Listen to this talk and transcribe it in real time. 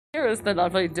here is the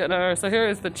lovely dinner. So here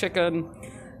is the chicken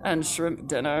and shrimp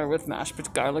dinner with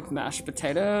garlic mashed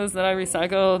potatoes that I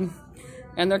recycled.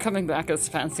 And they're coming back as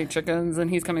fancy chickens,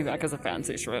 and he's coming back as a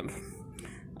fancy shrimp.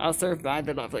 All served by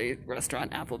the lovely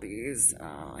restaurant Applebee's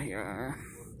here.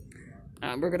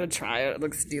 We're gonna try it. It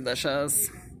looks delicious.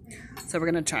 So we're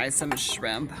gonna try some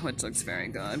shrimp, which looks very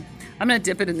good. I'm gonna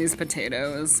dip it in these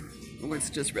potatoes. It looks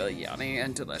just really yummy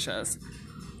and delicious.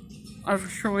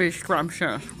 It's really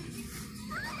scrumptious.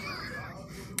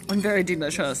 And very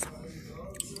delicious.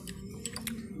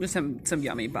 With some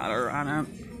yummy butter on it.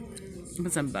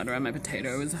 Put some butter on my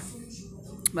potatoes.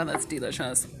 But that's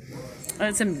delicious.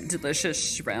 And some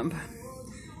delicious shrimp,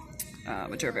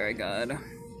 which are very good.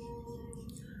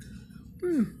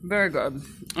 Very good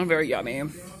and very yummy.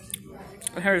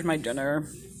 Here's my dinner.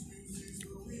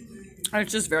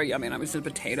 It's just very yummy, and obviously the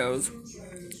potatoes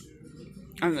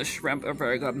and the shrimp are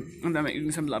very good. And then I'm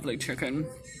eating some lovely chicken.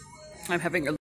 I'm having a